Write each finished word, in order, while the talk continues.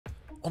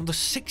On the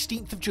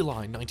 16th of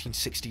July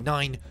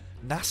 1969,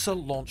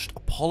 NASA launched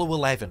Apollo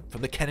 11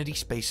 from the Kennedy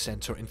Space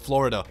Center in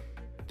Florida.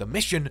 The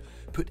mission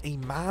put a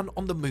man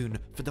on the moon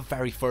for the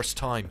very first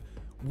time,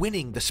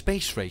 winning the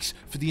space race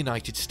for the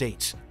United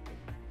States.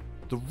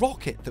 The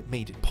rocket that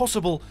made it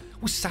possible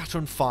was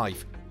Saturn V.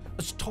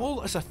 As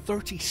tall as a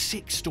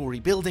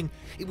 36-story building,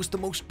 it was the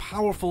most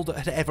powerful that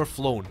had ever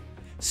flown,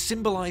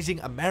 symbolising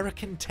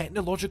American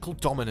technological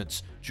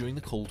dominance during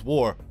the Cold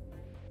War.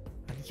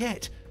 And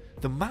yet,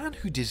 the man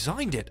who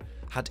designed it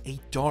had a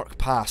dark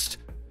past.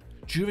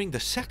 During the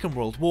Second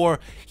World War,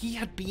 he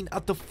had been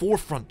at the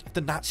forefront of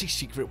the Nazi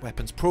secret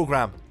weapons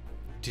program,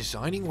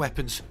 designing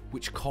weapons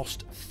which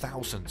cost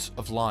thousands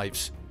of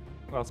lives.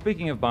 Well,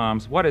 speaking of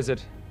bombs, what is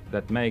it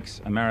that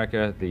makes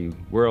America the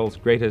world's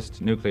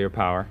greatest nuclear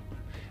power?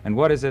 And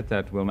what is it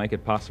that will make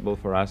it possible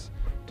for us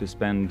to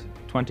spend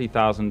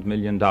 $20,000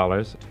 million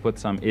to put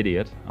some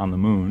idiot on the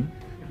moon?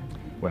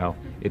 Well,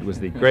 it was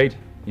the great,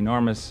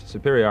 enormous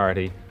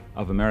superiority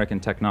of American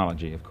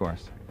technology, of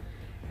course,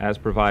 as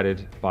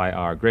provided by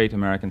our great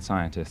American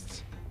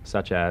scientists,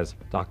 such as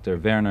Dr.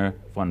 Werner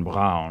von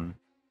Braun.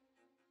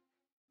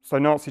 So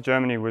Nazi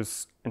Germany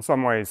was in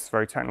some ways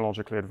very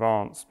technologically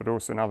advanced, but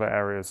also in other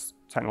areas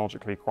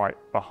technologically quite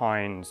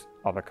behind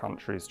other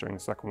countries during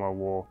the Second World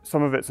War.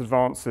 Some of its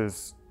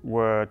advances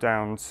were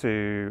down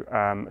to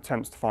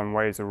attempts to find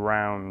ways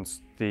around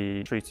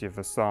the Treaty of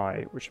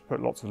Versailles, which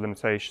put lots of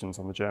limitations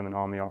on the German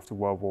army after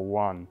World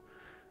War I.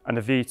 And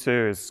the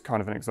V2 is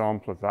kind of an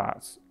example of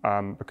that,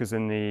 because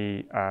in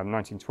the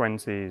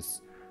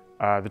 1920s,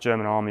 the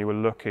German army were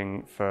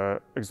looking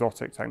for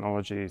exotic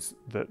technologies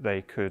that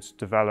they could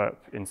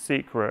develop in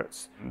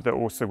secret that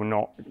also were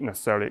not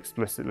necessarily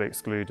explicitly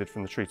excluded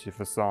from the Treaty of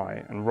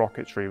Versailles, and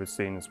rocketry was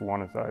seen as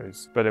one of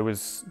those. But there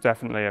was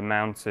definitely a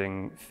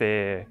mounting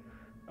fear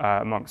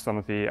amongst some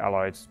of the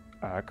Allied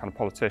kind of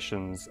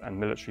politicians and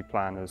military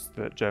planners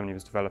that Germany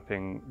was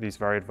developing these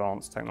very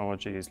advanced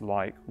technologies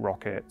like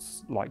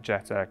rockets, like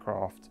jet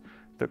aircraft,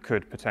 that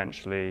could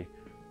potentially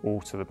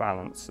alter the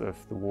balance of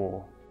the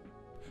war.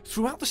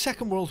 Throughout the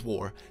Second World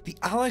War, the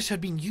Allies had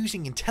been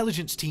using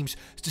intelligence teams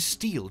to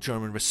steal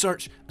German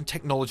research and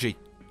technology.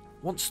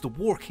 Once the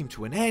war came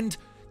to an end,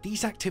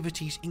 these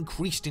activities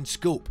increased in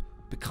scope,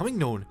 becoming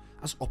known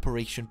as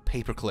Operation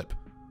Paperclip.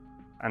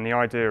 And the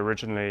idea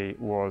originally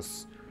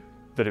was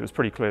that it was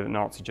pretty clear that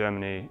Nazi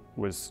Germany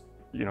was,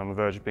 on the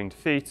verge of being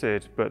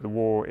defeated, but the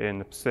war in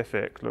the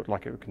Pacific looked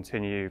like it would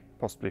continue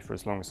possibly for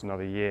as long as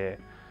another year.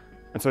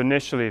 And so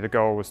initially the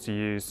goal was to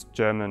use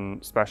German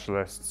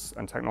specialists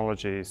and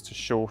technologies to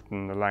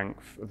shorten the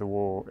length of the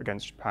war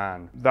against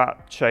Japan.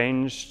 That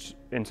changed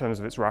in terms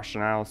of its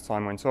rationale as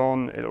time went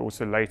on. It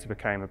also later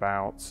became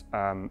about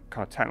kind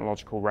of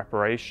technological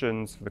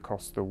reparations for the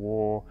cost of the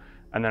war,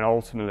 and then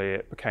ultimately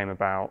it became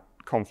about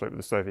conflict with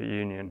the Soviet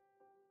Union.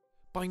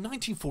 By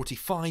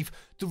 1945,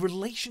 the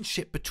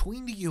relationship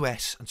between the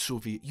US and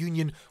Soviet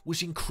Union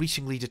was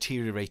increasingly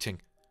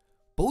deteriorating.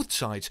 Both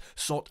sides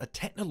sought a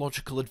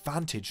technological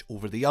advantage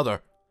over the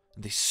other,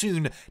 and this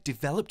soon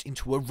developed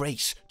into a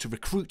race to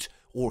recruit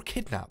or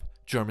kidnap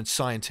German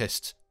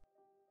scientists.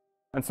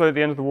 And so at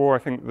the end of the war, I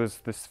think there's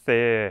this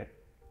fear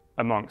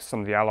amongst some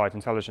of the Allied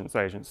intelligence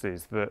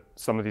agencies that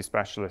some of these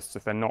specialists,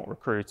 if they're not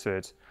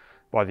recruited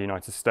by the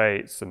United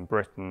States and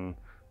Britain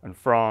and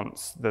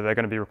France, that they're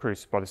going to be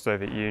recruited by the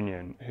Soviet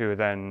Union, who are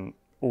then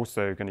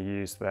also going to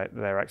use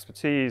their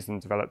expertise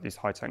and develop these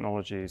high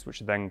technologies,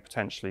 which are then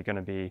potentially going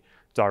to be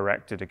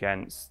directed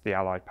against the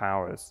Allied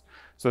powers.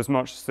 So as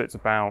much as it's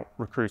about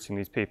recruiting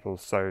these people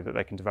so that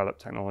they can develop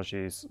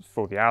technologies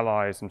for the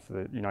Allies and for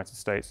the United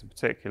States in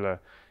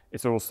particular,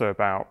 it's also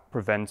about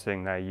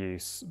preventing their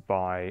use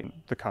by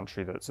the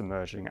country that's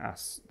emerging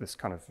as this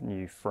kind of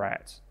new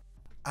threat.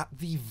 At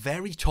the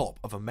very top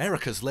of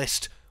America's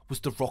list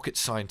was the rocket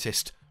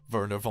scientist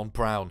Werner von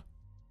Braun.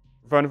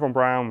 Werner von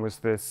Braun was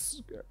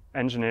this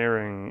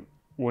engineering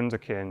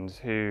wunderkind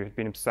who had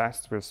been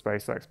obsessed with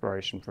space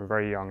exploration from a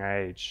very young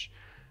age,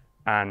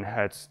 and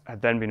had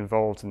then been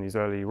involved in these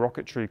early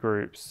rocketry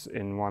groups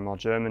in Weimar,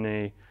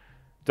 Germany,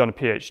 done a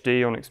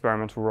PhD on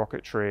experimental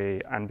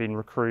rocketry, and been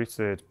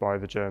recruited by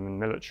the German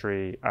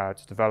military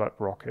to develop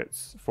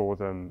rockets for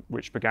them,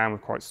 which began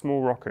with quite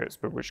small rockets,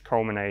 but which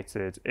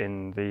culminated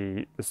in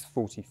this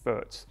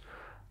 40-foot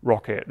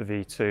rocket, the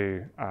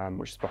V2,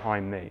 which is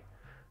behind me.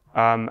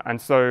 And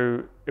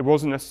so it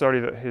wasn't necessarily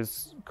that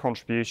his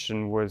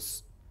contribution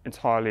was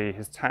entirely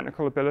his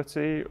technical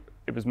ability.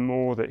 It was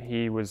more that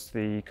he was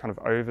the kind of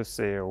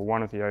overseer, or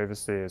one of the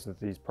overseers of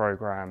these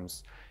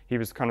programs. He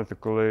was kind of the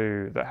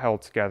glue that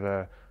held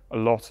together a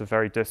lot of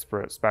very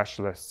disparate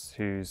specialists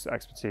whose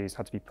expertise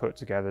had to be put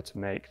together to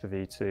make the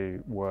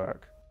V2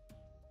 work.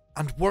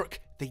 And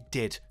work they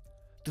did.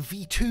 The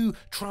V2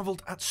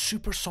 travelled at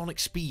supersonic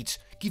speeds,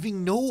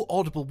 giving no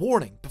audible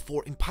warning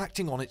before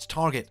impacting on its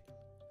target.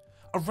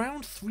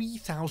 Around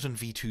 3,000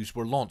 V2s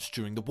were launched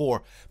during the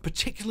war,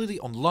 particularly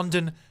on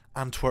London,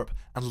 Antwerp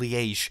and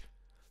Liège.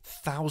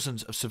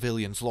 Thousands of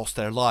civilians lost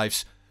their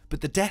lives,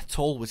 but the death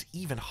toll was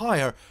even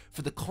higher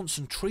for the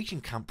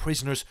concentration camp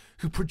prisoners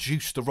who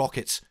produced the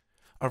rockets.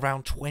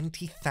 Around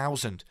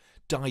 20,000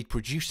 died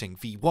producing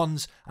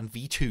V1s and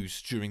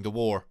V2s during the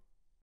war.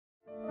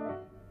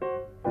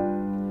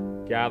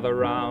 Gather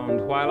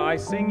round while I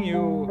sing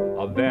you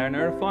of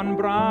Werner von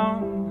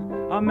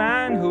Braun, a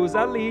man whose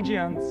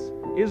allegiance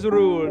is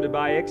ruled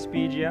by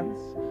expedience.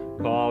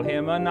 Call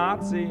him a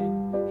Nazi,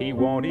 he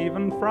won't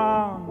even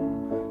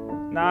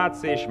frown.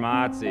 Nazi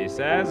schmazi,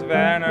 says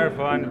Werner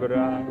von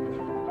Braun.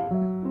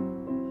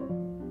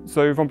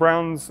 So von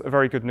Braun's a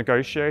very good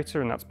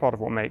negotiator, and that's part of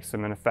what makes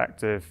him an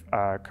effective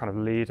kind of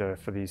leader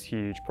for these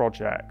huge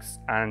projects.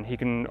 And he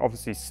can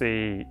obviously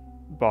see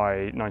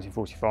by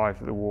 1945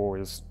 that the war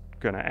is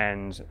going to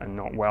end and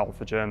not well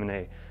for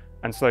Germany.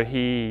 And so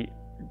he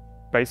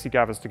basically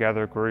gathers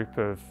together a group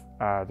of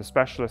the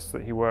specialists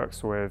that he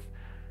works with,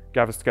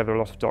 gathers together a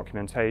lot of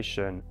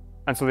documentation.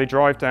 And so they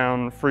drive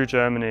down through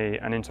Germany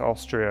and into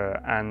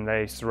Austria, and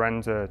they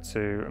surrender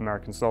to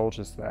American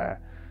soldiers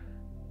there.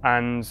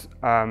 And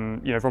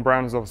von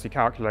Braun has obviously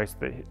calculated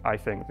that I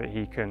think that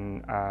he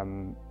can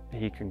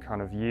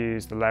kind of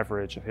use the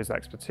leverage of his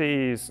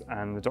expertise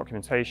and the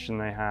documentation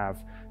they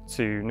have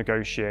to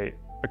negotiate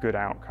a good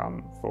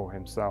outcome for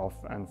himself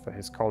and for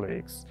his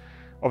colleagues.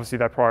 Obviously,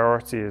 their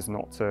priority is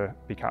not to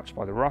be captured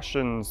by the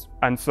Russians,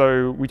 and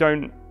so we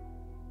don't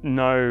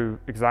know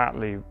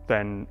exactly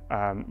then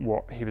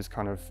what he was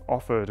kind of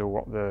offered or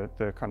what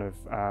the kind of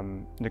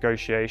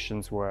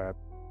negotiations were.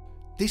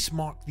 This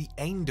marked the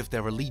end of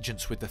their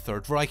allegiance with the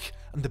Third Reich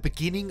and the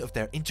beginning of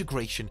their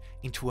integration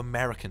into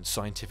American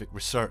scientific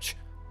research.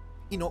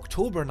 In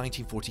October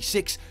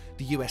 1946,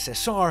 the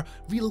USSR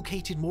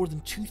relocated more than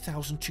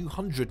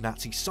 2,200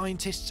 Nazi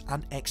scientists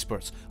and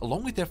experts,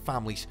 along with their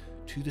families,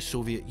 to the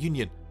Soviet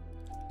Union.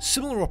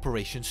 Similar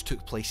operations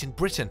took place in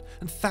Britain,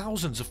 and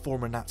thousands of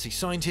former Nazi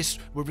scientists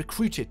were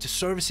recruited to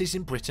services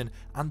in Britain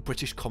and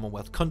British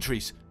Commonwealth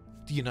countries.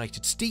 The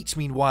United States,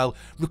 meanwhile,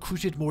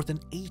 recruited more than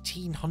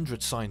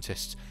 1,800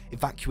 scientists,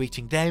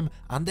 evacuating them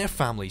and their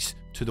families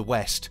to the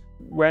West.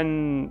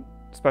 When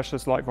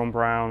specialists like von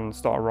Braun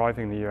start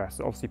arriving in the US,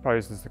 it obviously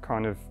poses a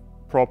kind of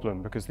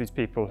problem, because these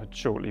people had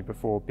shortly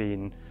before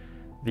been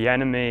the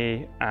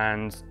enemy,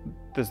 and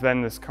there's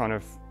then this kind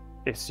of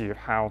issue of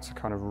how to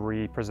kind of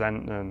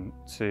represent them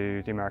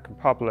to the American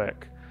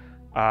public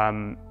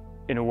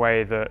in a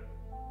way that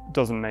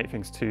doesn't make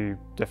things too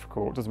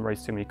difficult, doesn't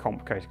raise too many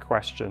complicated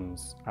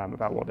questions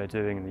about what they're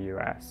doing in the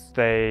US.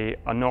 They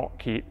are not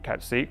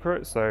kept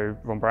secret, so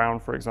von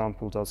Braun, for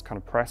example, does kind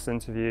of press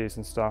interviews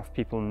and stuff.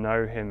 People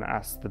know him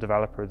as the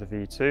developer of the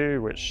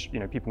V2, which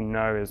people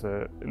know is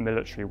a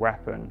military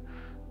weapon.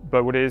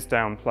 But what is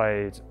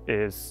downplayed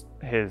is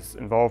his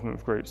involvement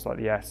with groups like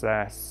the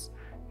SS,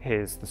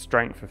 the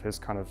strength of his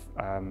kind of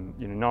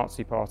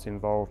Nazi party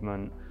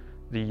involvement,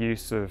 the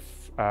use of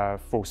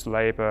forced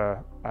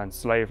labour and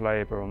slave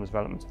labour on the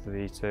development of the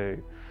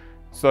V2.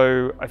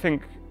 So I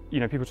think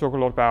people talk a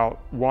lot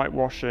about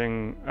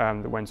whitewashing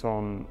that went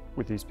on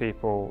with these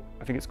people.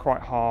 I think it's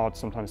quite hard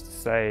sometimes to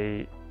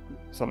say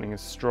something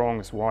as strong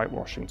as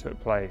whitewashing took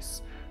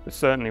place. But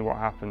certainly what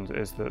happened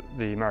is that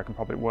the American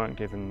public weren't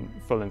given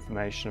full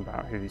information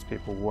about who these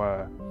people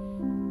were.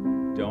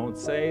 Don't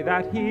say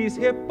that he's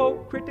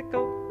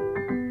hypocritical.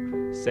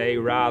 Say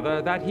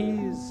rather that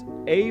he's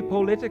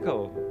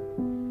apolitical.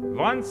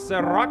 Once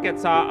the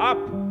rockets are up,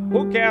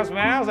 who cares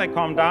where they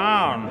come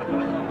down?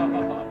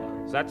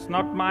 That's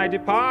not my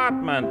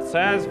department,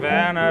 says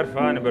Werner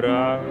von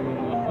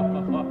Braun.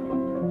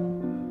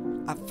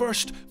 At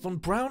first, von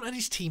Braun and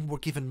his team were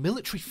given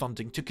military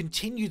funding to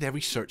continue their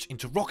research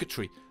into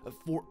rocketry at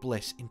Fort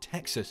Bliss in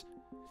Texas.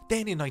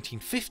 Then in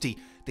 1950,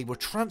 they were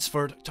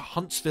transferred to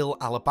Huntsville,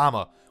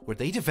 Alabama, where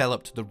they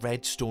developed the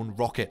Redstone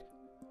rocket.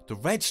 The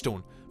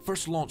Redstone,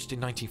 first launched in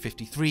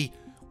 1953,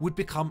 would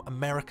become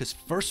America's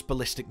first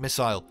ballistic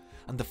missile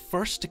and the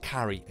first to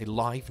carry a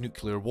live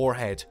nuclear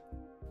warhead.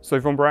 So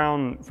von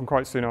Braun, from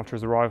quite soon after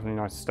his arrival in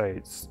the United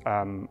States,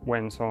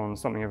 went on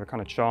something of a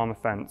kind of charm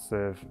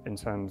offensive in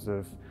terms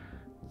of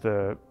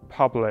the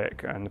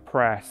public and the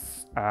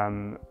press,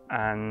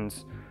 and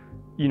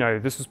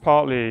this was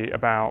partly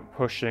about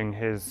pushing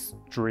his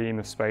dream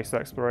of space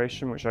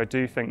exploration, which I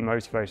do think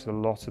motivated a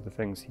lot of the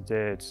things he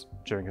did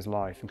during his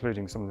life,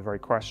 including some of the very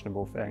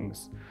questionable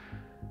things.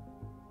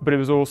 But it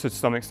was also to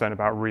some extent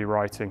about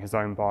rewriting his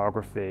own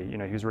biography.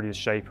 He was really a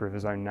shaper of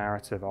his own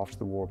narrative after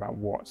the war about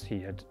what he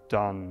had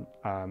done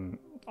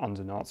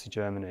under Nazi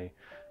Germany.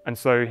 And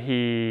so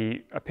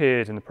he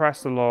appeared in the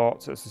press a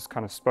lot as this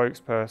kind of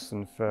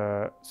spokesperson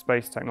for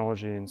space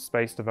technology and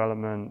space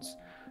development.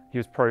 He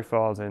was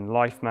profiled in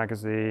Life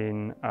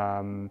magazine.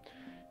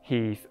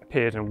 He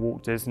appeared in a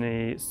Walt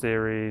Disney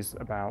series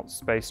about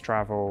space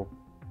travel.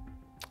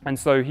 And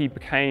so he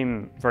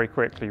became very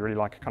quickly really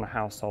like a kind of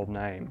household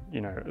name.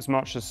 As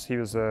much as he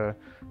was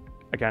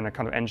again, a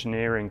kind of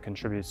engineering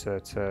contributor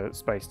to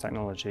space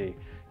technology,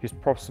 he was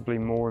possibly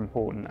more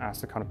important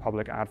as a kind of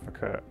public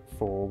advocate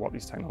for what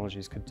these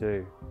technologies could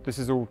do. This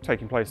is all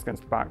taking place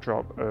against the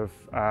backdrop of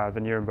the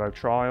Nuremberg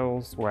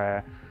trials,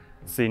 where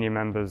senior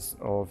members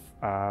of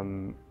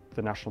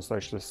the National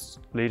Socialist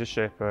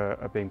leadership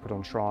are being put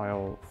on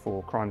trial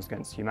for crimes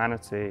against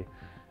humanity.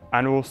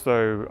 and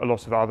also a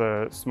lot of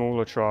other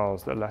smaller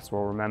trials that are less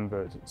well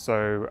remembered.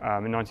 So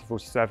in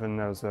 1947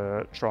 there was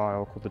a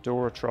trial called the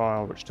Dora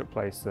trial, which took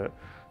place at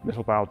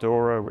Mittelbau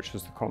Dora, which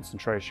was the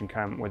concentration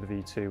camp where the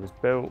V2 was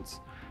built.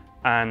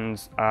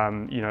 And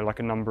like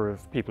a number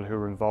of people who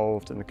were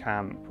involved in the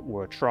camp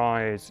were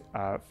tried,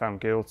 found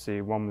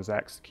guilty, one was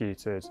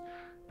executed.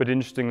 But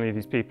interestingly,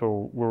 these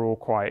people were all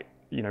quite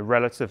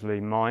relatively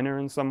minor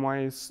in some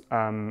ways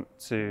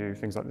to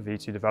things like the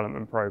V2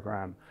 development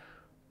program,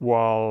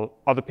 while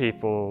other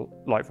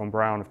people like von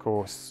Braun, of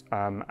course,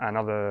 and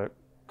other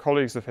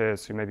colleagues of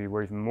his who maybe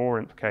were even more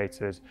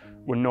implicated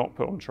were not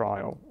put on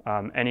trial.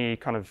 Any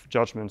kind of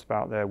judgment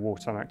about their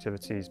wartime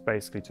activities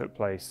basically took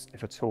place,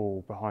 if at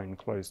all, behind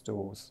closed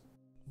doors.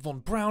 Von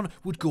Braun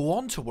would go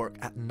on to work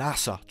at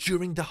NASA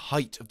during the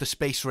height of the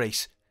space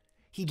race.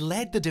 He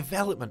led the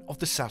development of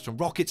the Saturn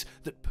rockets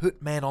that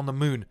put men on the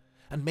moon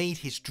and made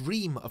his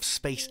dream of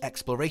space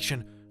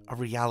exploration a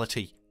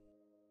reality.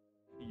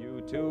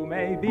 You too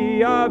may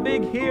be a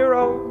big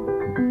hero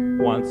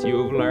once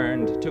you've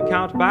learned to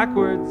count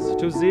backwards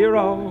to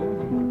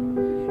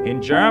 0.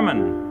 In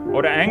German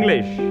or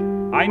English,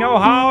 I know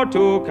how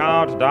to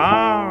count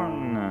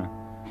down.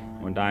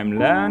 And I'm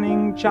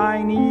learning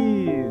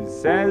Chinese,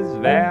 says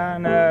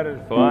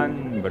Werner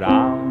von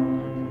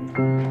Braun.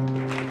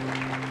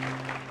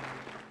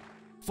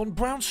 Von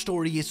Braun's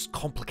story is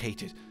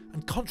complicated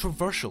and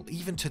controversial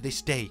even to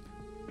this day.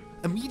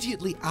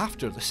 Immediately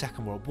after the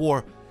Second World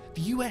War,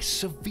 the US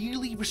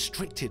severely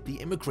restricted the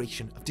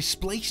immigration of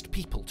displaced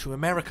people to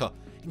America,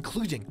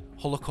 including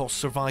Holocaust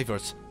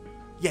survivors.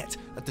 Yet,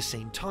 at the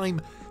same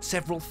time,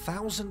 several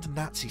thousand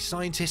Nazi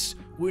scientists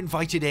were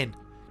invited in,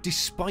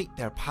 despite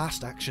their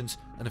past actions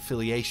and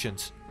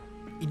affiliations.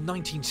 In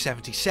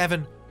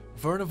 1977,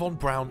 Werner von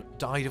Braun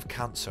died of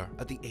cancer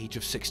at the age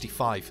of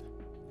 65.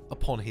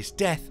 Upon his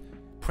death,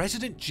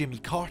 President Jimmy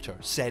Carter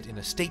said in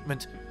a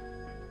statement,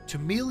 "To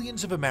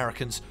millions of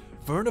Americans,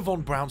 Werner von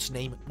Braun's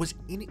name was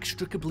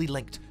inextricably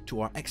linked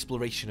to our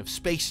exploration of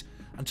space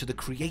and to the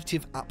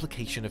creative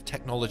application of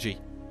technology.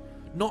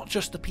 Not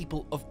just the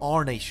people of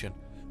our nation,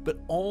 but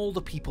all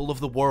the people of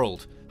the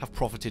world have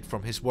profited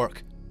from his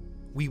work.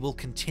 We will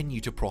continue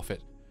to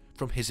profit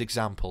from his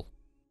example."